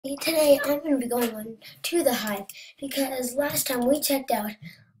Okay, today I'm going to be going on to the hive because last time we checked out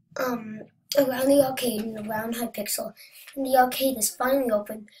around the arcade and around Hypixel, and the arcade is finally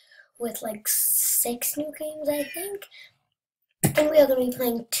open with like 6 new games, I think, and we are going to be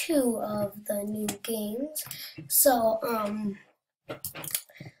playing 2 of the new games. So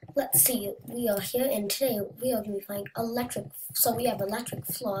let's see, we are here, and today we are going to be playing electric. So we have electric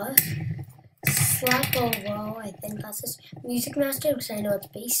floor. Slap Row, I think that's his Music Master, which I know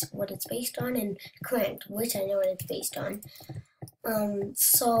what it's based on, and Cranked, which I know what it's based on. And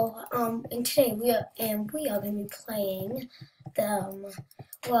today we are going to be playing them.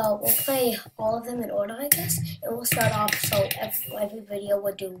 Well, we'll play all of them in order, I guess, and we'll start off. So every video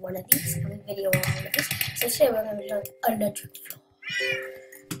we'll do one of these. Every video will have one of these. So today we're going to be doing electric floor.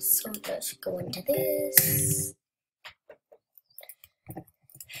 So let's go into this.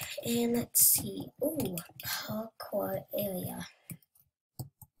 And let's see. Ooh, parkour area.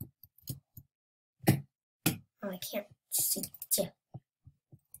 Oh, I can't see.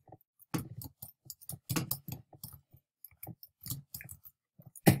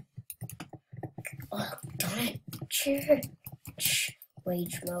 Oh, darn it.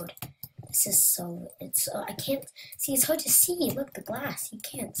 Rage mode. This is so. I can't see. It's hard to see. Look, the glass. You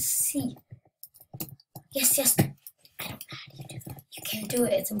can't see. Yes. I don't know how to do that. You can't do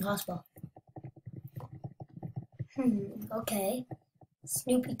it. It's impossible. Okay.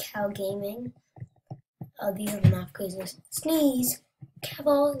 Snoopy Cow Gaming. Oh, these are the map quizzes. Sneeze.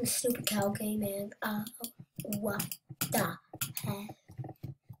 Caval and Snoopy Cow Gaming. What the heck?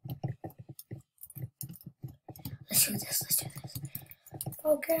 Let's do this.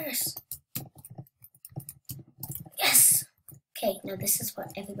 Focus. Yes. Okay, now this is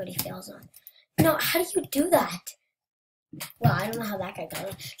what everybody fails on. No, how do you do that? Well, I don't know how that guy got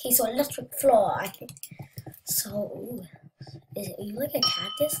it. Okay, so electric floor, I think. So, ooh, are you like a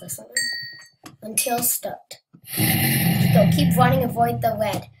cactus or something? Until start. So keep running, avoid the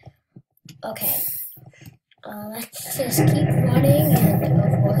red. Okay. Let's just keep running and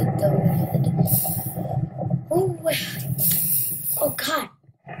avoid the red. Ooh. Oh, God.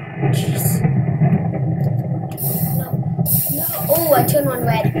 Jeez. No. Oh, I turned on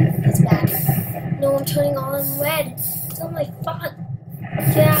red. That's bad. No, I'm turning on red. It's on my phone.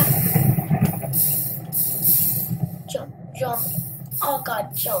 Yeah. Jump. Oh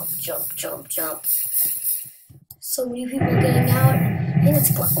God, jump. So many people getting out. And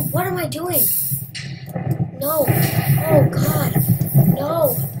it's, what am I doing? No. Oh God.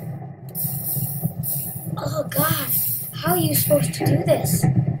 No. Oh God. How are you supposed to do this?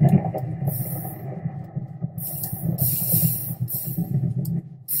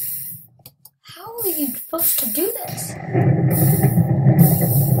 How are you supposed to do this?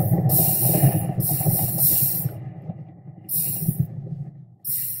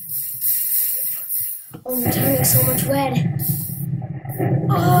 Oh, I'm turning so much red.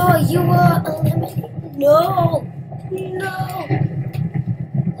 Oh, you were eliminated. No.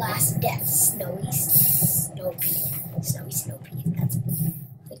 Last death, Snowy. That's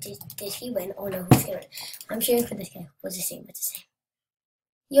it. Did he win? Oh no, who's gonna win? I'm cheering for this guy. What's his name?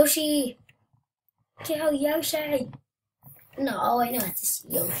 Yoshi! Kill Yoshi! No, oh I know, it's just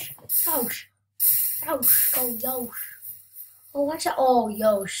Yoshi. Yosh. Go Yosh. Oh, watch out. Oh,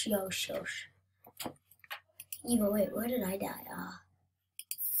 Yosh. Eva, wait, where did I die?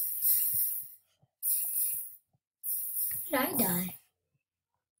 Where did I die?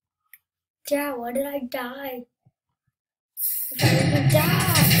 Yeah, where did I die? I didn't even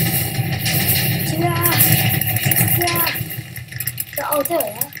die! Yeah. Oh, there we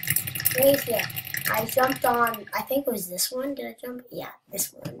are. Right here. I jumped on, I think it was this one. Did I jump? Yeah,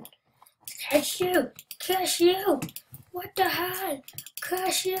 this one. Curse you! What the hell?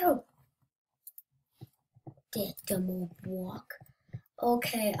 Curse you! Did the move walk?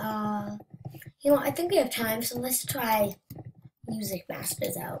 Okay, I think we have time, so let's try Music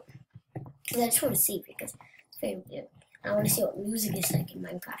Masters out. Because I just want to see, because it's very weird. I want to see what music is like in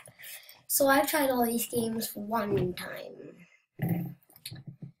Minecraft. So I've tried all these games for one time.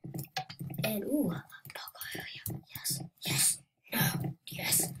 And, ooh,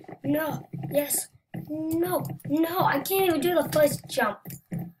 no, I can't even do the first jump.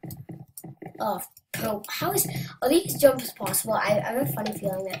 Oh, are these jumps possible? I have a funny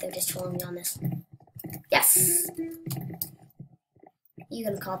feeling that they're just trolling me on this. Yes! You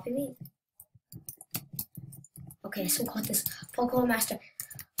gonna copy me? Okay, so got this Pokemon Master.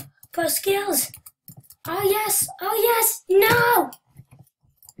 For skills! Oh yes! No!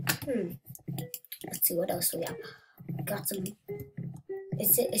 Let's see what else we have. Got some.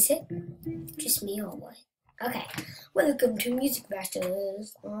 Is it just me or what? Okay, welcome to Music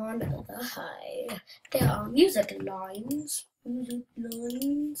Masters on the Hive. There are music lines.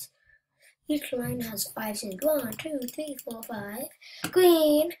 Each line has 5 scenes. 1, 2, 3, 4, 5.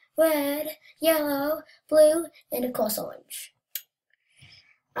 Green, red, yellow, blue, and of course orange.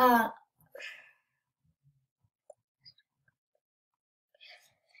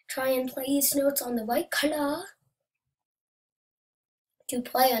 Try and play these notes on the right color. To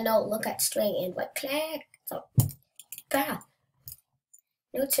play a note, look at string and right click. So,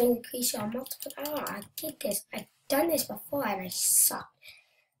 notes increase your multiple. Oh, I did this. I've done this before and I suck.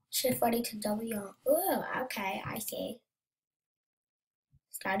 Shift ready to W. Oh, okay, I see.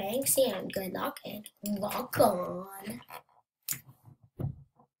 Starting Sam. Good luck and rock on.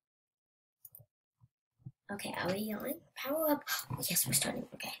 Okay, are we on? Power up. Oh, yes, we're starting.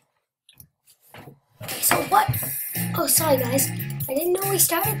 Okay. So what? Oh, sorry guys. I didn't know we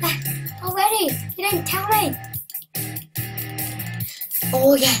started that already. You didn't tell me.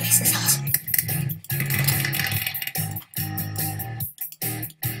 Oh yeah, this is awesome.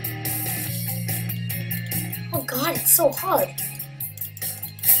 Oh god, it's so hard.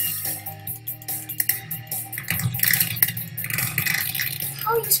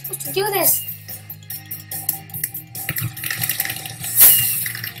 How are you supposed to do this?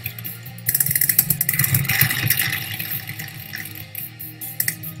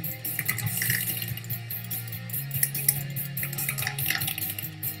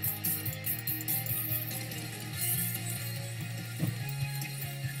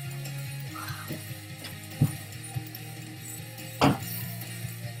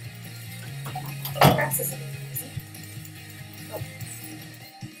 This isn't easy. Oh.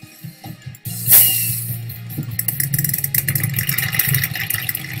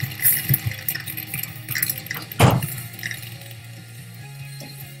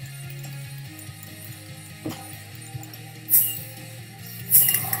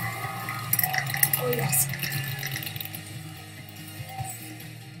 Oh yes.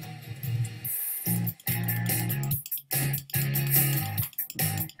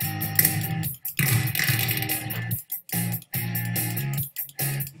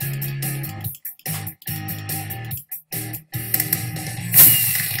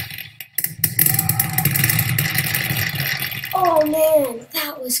 Oh man,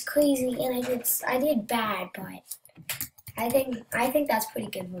 that was crazy, and I did bad, but I think that's pretty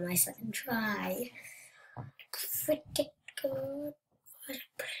good for my second try. Pretty good.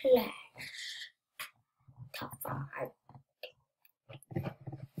 Play. Top 5.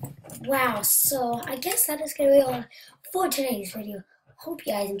 Wow, so I guess that is gonna be all for today's video. Hope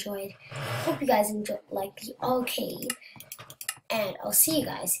you guys enjoyed. Hope you guys like the arcade, and I'll see you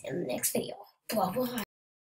guys in the next video. Bye bye.